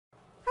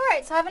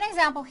right, so I have an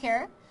example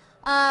here.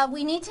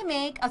 We need to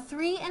make a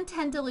 3 in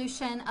 10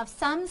 dilution of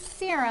some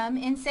serum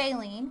in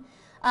saline.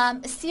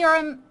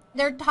 Serum,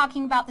 they're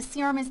talking about the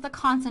serum is the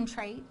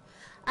concentrate,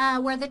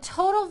 where the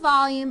total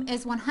volume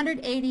is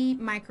 180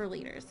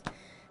 microliters.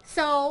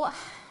 So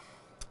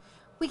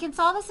we can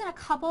solve this in a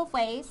couple of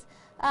ways.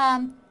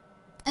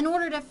 In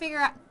order to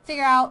figure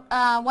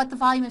out what the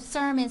volume of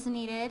serum is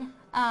needed,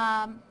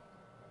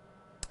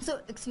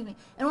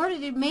 in order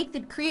to make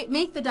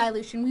the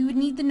dilution, we would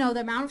need to know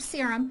the amount of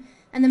serum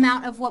and the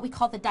amount of what we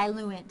call the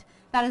diluent.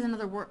 That is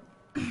another word.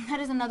 That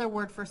is another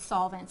word for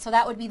solvent. So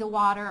that would be the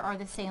water or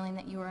the saline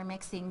that you are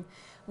mixing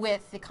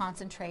with the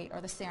concentrate or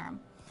the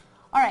serum.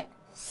 All right.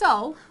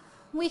 So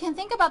we can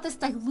think about this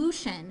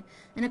dilution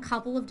in a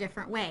couple of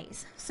different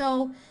ways.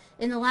 So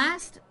in the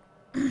last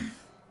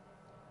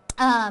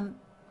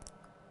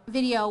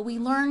video, we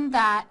learned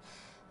that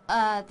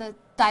the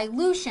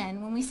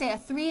dilution, when we say a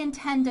 3 in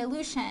 10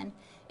 dilution,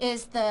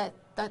 is the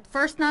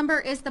first number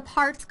is the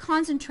parts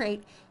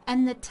concentrate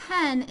and the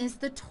 10 is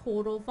the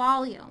total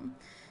volume.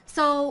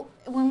 So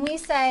when we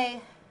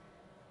say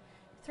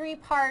 3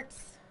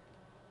 parts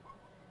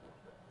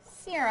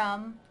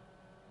serum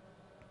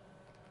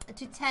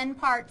to 10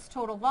 parts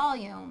total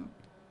volume,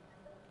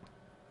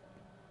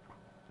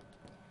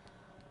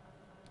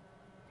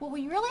 what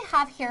we really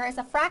have here is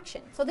a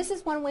fraction. So this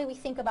is one way we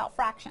think about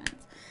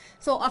fractions.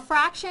 So a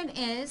fraction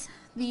is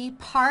the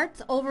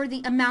parts over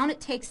the amount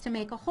it takes to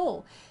make a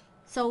whole.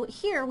 So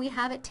here we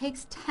have it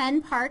takes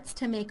 10 parts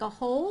to make a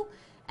whole,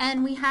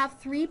 and we have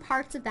 3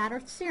 parts of that are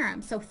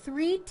serum. So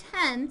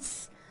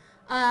 3/10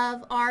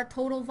 of our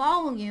total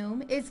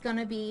volume is going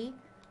to be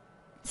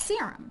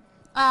serum.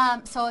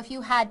 So if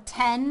you had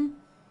 10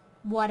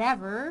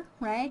 whatever,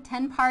 right,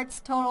 10 parts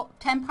total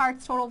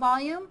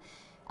volume,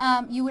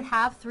 you would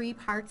have 3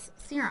 parts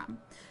serum.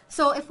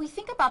 So if we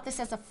think about this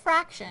as a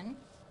fraction,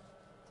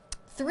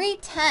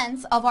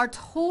 3/10 of our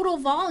total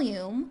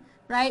volume,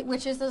 right,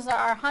 which is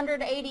our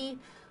 180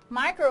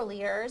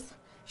 microliters,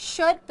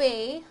 should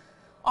be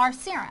our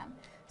serum.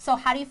 So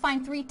how do you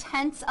find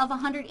 3/10 of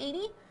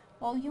 180?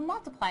 Well, you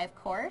multiply, of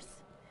course.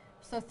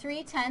 So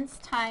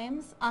 3/10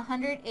 times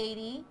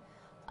 180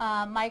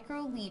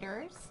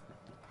 microliters.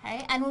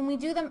 Okay, and when we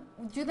do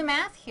the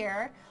math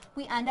here,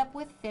 we end up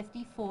with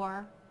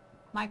 54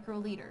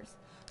 microliters.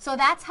 So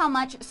that's how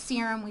much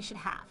serum we should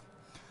have.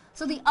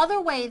 So the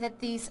other way that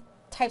these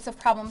types of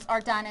problems are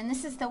done, and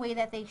this is the way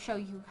that they show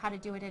you how to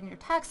do it in your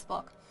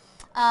textbook,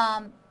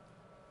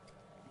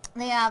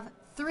 they have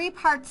 3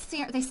 parts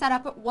serum. They set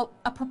up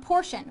a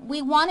proportion.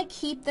 We want to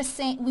keep the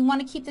same. We want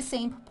to keep the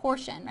same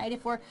proportion, right?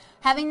 If we're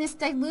having this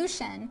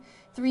dilution,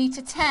 3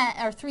 to 10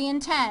 or 3 in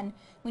 10,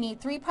 we need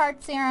 3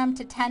 parts serum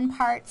to 10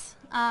 parts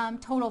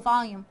total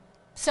volume.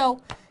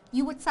 So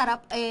you would set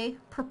up a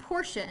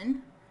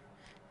proportion.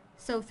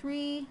 So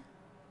 3.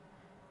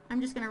 I'm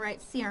just going to write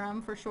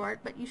serum for short,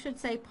 but you should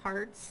say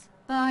parts.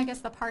 Well, I guess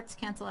the parts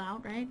cancel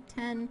out, right?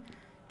 10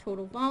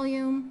 total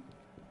volume.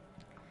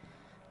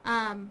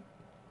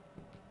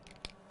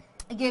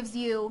 It gives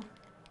you,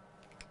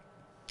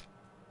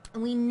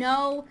 we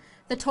know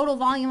the total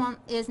volume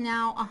is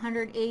now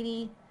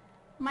 180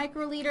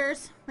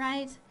 microliters,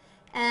 right?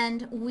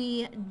 And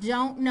we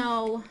don't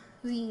know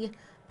the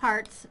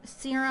parts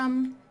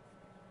serum,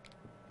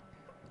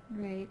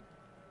 right?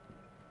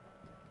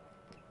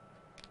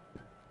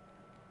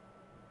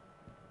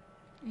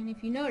 And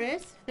if you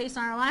notice, based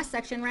on our last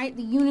section, right,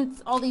 the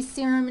units, all these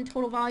serum and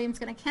total volume is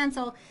going to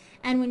cancel.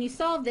 And when you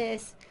solve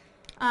this,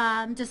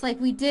 just like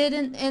we did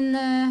in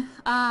the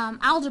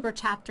algebra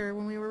chapter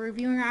when we were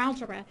reviewing our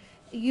algebra,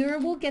 you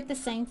will get the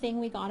same thing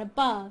we got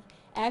above.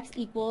 X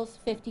equals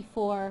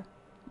 54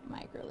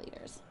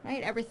 microliters,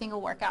 right? Everything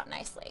will work out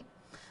nicely.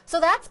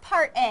 So that's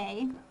part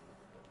A.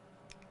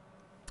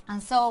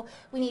 And so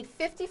we need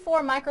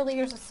 54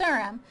 microliters of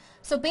serum.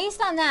 So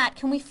based on that,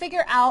 can we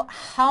figure out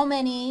how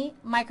many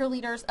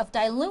microliters of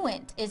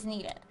diluent is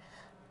needed?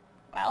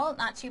 Well,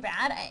 not too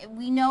bad.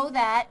 We know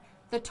that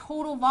the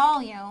total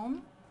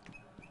volume,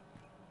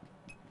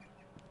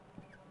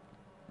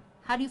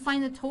 how do you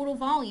find the total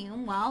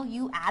volume? Well,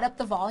 you add up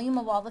the volume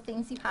of all the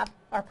things you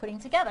are putting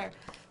together.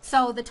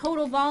 So the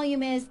total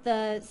volume is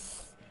the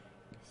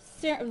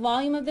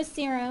volume of the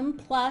serum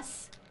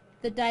plus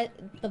the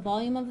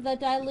volume of the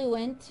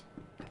diluent.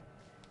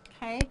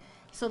 Okay,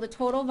 so the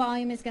total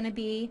volume is going to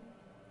be,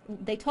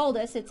 they told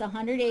us it's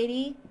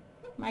 180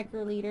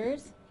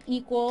 microliters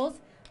equals,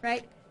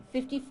 right,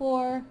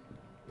 54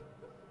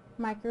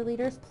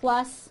 microliters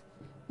plus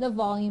the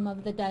volume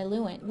of the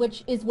diluent,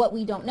 which is what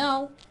we don't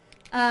know.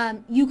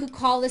 You could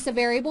call this a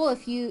variable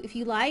if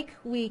you like.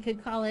 We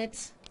could call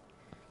it,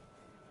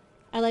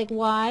 I like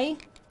y,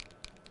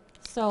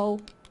 so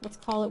let's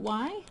call it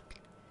y.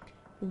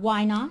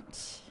 Why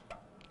not?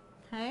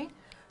 Okay,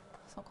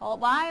 so call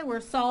it y.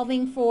 We're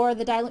solving for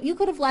the diluent. You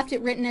could have left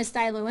it written as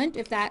diluent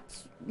if that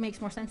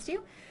makes more sense to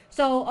you.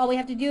 So all we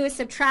have to do is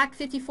subtract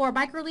 54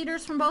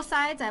 microliters from both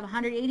sides. I have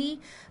 180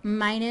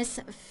 minus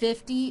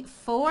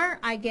 54.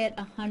 I get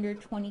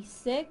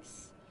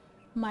 126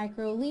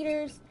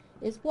 microliters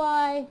is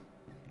y,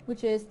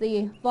 which is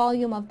the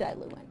volume of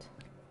diluent.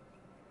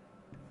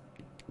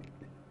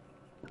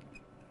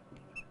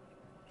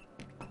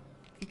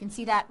 You can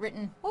see that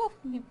written, oh,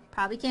 you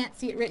probably can't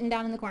see it written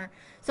down in the corner.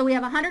 So we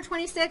have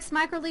 126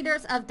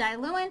 microliters of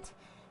diluent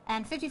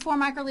and 54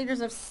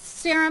 microliters of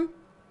serum.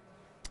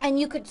 And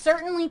you could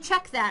certainly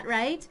check that,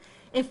 right?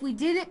 If we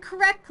did it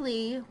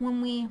correctly,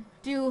 when we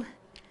do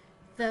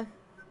the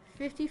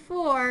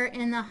 54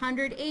 and the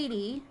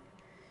 180,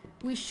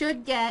 we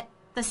should get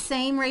the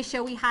same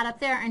ratio we had up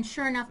there. And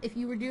sure enough, if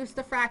you reduce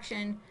the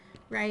fraction,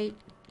 right,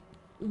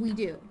 we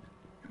do.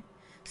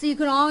 So you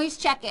can always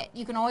check it.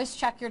 You can always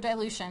check your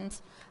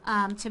dilutions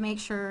to make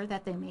sure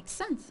that they make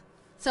sense.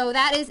 So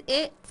that is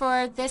it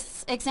for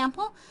this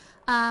example.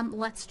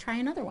 Let's try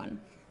another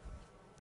one.